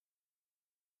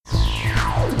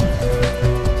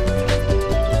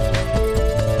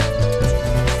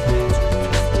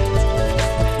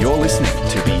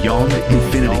Beyond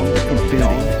Infinity.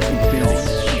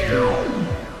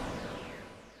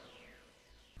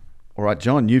 All right,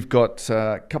 John, you've got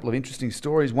a couple of interesting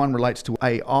stories. One relates to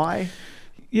AI.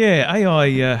 Yeah,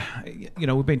 AI,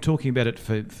 we've been talking about it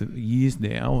for years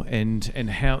now, and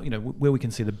how, where we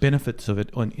can see the benefits of it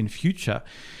in future.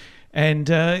 And,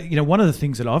 one of the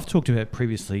things that I've talked about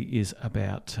previously is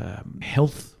about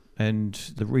health and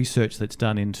the research that's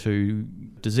done into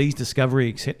disease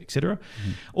discovery, et cetera,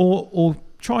 or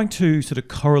trying to sort of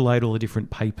correlate all the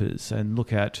different papers and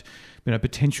look at,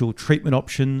 potential treatment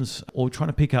options, or trying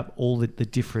to pick up all the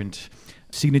different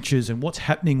signatures and what's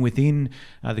happening within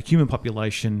the human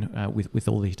population with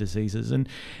all these diseases. And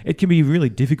it can be really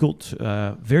difficult,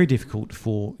 very difficult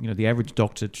for the average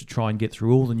doctor to try and get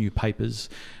through all the new papers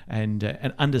and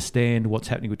understand what's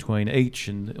happening between each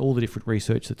and all the different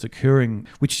research that's occurring,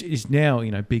 which is now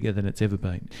bigger than it's ever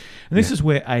been. And this is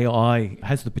where AI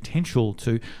has the potential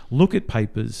to look at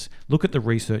papers, look at the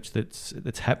research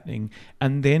that's happening,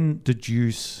 and then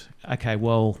deduce, okay,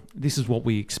 well, this is what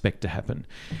we expect to happen.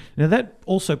 Now, that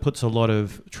also puts a lot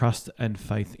of trust and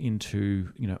faith into,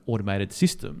 automated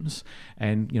systems.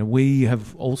 And, we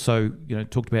have also,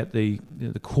 talked about the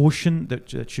caution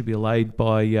that should be allayed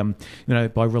by,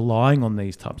 by relying on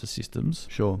these types of systems.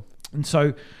 Sure. And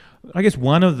so I guess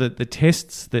one of the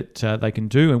tests that they can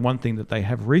do, and one thing that they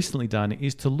have recently done,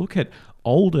 is to look at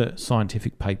older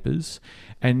scientific papers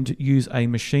and use a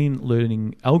machine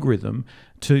learning algorithm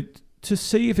to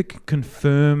see if it can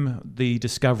confirm the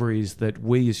discoveries that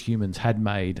we as humans had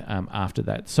made after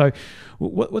that. So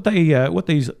what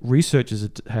these researchers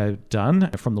have done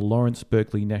from the Lawrence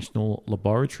Berkeley National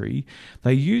Laboratory,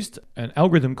 they used an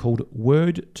algorithm called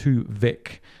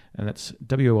Word2Vec, and that's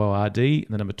WORD, and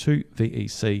the number 2,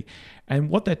 VEC. And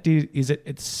what that did is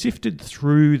it sifted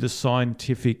through the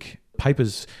scientific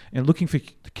papers and looking for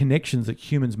connections that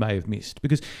humans may have missed.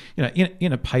 Because,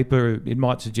 in a paper, it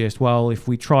might suggest, well, if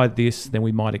we tried this, then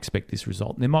we might expect this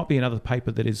result. And there might be another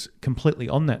paper that is completely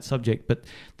on that subject, but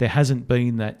there hasn't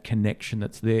been that connection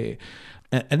that's there.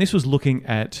 And this was looking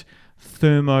at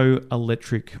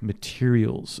thermoelectric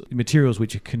materials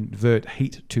which convert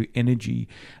heat to energy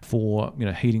for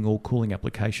heating or cooling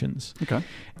applications. Okay.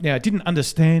 Now, it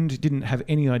didn't have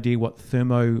any idea what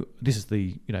this is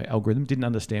the algorithm, didn't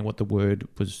understand what the word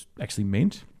was actually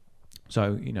meant.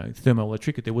 So,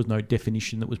 thermoelectric, there was no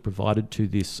definition that was provided to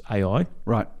this AI.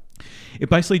 Right. It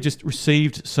basically just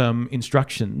received some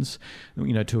instructions,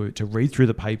 to read through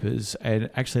the papers and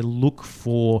actually look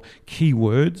for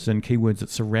keywords and keywords that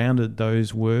surrounded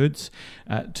those words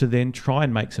to then try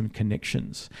and make some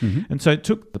connections. Mm-hmm. And so it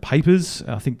took the papers.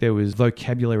 I think there was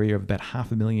vocabulary of about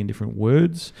 500,000 different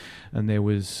words, and there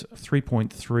was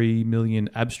 3.3 million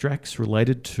abstracts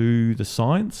related to the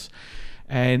science.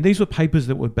 And these were papers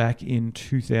that were back in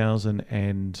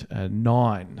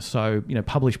 2009. So,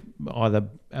 published either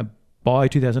by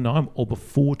 2009 or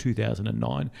before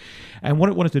 2009. And what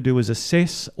it wanted to do was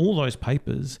assess all those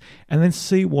papers and then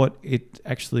see what it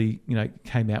actually,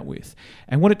 came out with.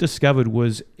 And what it discovered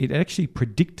was it actually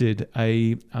predicted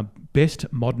a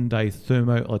best modern day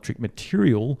thermoelectric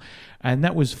material, and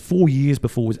that was 4 years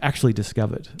before it was actually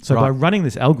discovered. So by running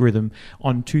this algorithm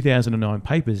on 2009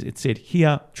 papers, it said,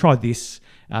 here, try this.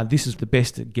 This is the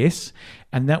best guess.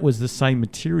 And that was the same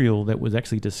material that was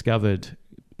actually discovered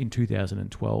in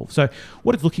 2012. So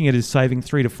what it's looking at is saving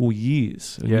 3 to 4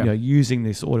 years, using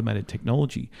this automated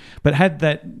technology. But had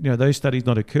that, those studies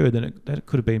not occurred, then that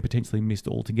could have been potentially missed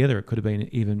altogether. It could have been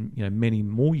even, many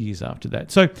more years after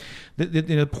that. So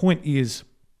the point is,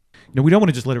 we don't want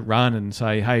to just let it run and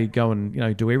say, hey, go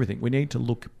and do everything. We need to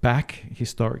look back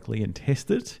historically and test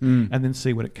it, and then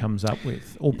see what it comes up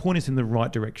with, or point us in the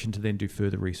right direction to then do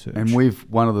further research. And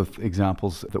one of the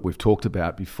examples that we've talked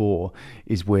about before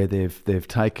is where they've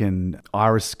taken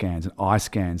iris scans and eye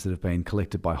scans that have been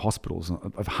collected by hospitals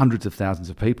of hundreds of thousands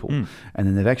of people, and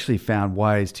then they've actually found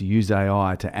ways to use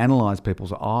AI to analyze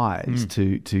people's eyes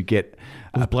to get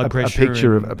a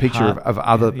picture of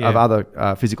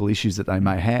other physical issues that they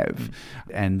may have,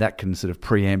 and that can sort of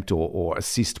preempt or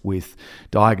assist with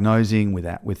diagnosing, with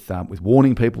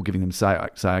warning people, giving them say,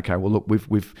 okay, well look,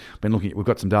 we've been looking, we've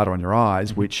got some data on your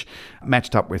eyes, which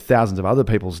matched up with thousands of other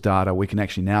people's data. We can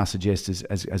actually now suggest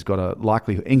has got a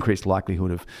increased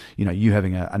likelihood of you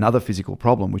having another physical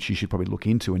problem, which you should probably look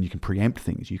into, and you can preempt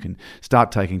things. You can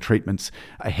start taking treatments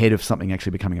ahead of something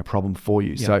actually becoming a problem for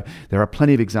you. Yep. So there are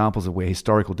plenty of examples of where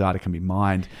historical data can be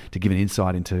mined to give an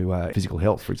insight into physical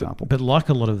health, for example. But like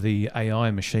a lot of the the AI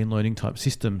and machine learning type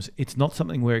systems, it's not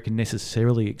something where it can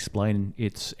necessarily explain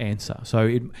its answer.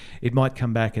 So it might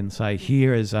come back and say,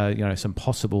 here is some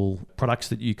possible products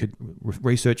that you could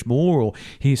research more, or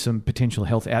here's some potential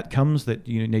health outcomes that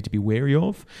you need to be wary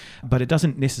of. But it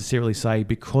doesn't necessarily say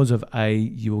because of A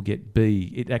you will get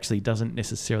B. It actually doesn't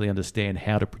necessarily understand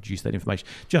how to produce that information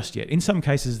just yet. In some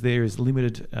cases there is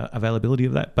limited availability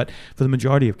of that, but for the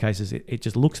majority of cases it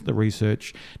just looks at the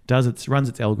research, runs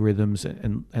its algorithms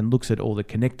and looks at all the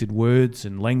connected words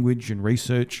and language and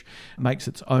research, makes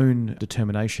its own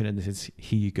determination and says,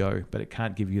 here you go. But it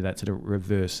can't give you that sort of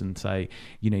reverse and say,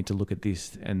 you need to look at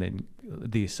this and then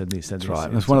this and this and that's this.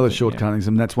 right. That's one of the shortcomings,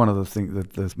 and that's one of the things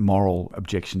that there's moral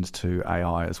objections to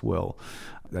AI as well,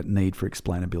 that need for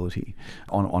explainability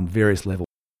on various levels.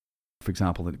 For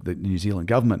example, the New Zealand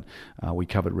government we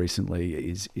covered recently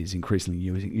is increasingly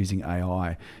using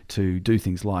AI to do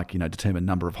things like determine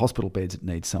number of hospital beds it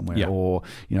needs somewhere, or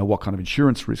what kind of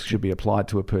insurance risk should be applied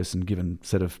to a person given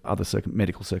set of other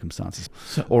medical circumstances,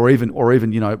 or even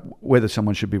whether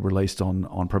someone should be released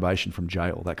on probation from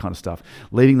jail, that kind of stuff.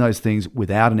 Leaving those things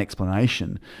without an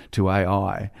explanation to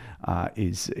AI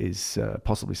is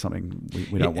possibly something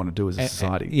we don't want to do as a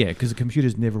society. Because the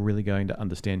computer's never really going to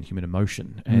understand human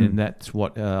emotion, and that's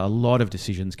what a lot of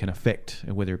decisions can affect,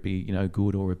 whether it be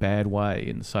good or a bad way.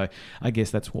 And so I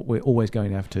guess that's what we're always going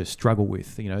to have to struggle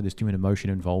with. There's human emotion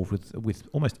involved with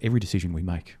almost every decision we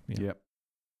make. Yep.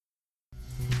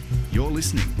 You're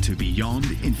listening to Beyond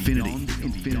Infinity.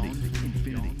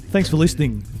 Thanks for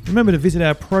listening. Remember to visit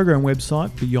our program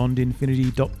website,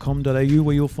 beyondinfinity.com.au,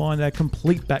 where you'll find our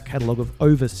complete back catalogue of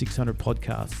over 600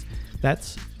 podcasts.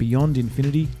 That's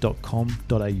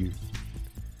beyondinfinity.com.au.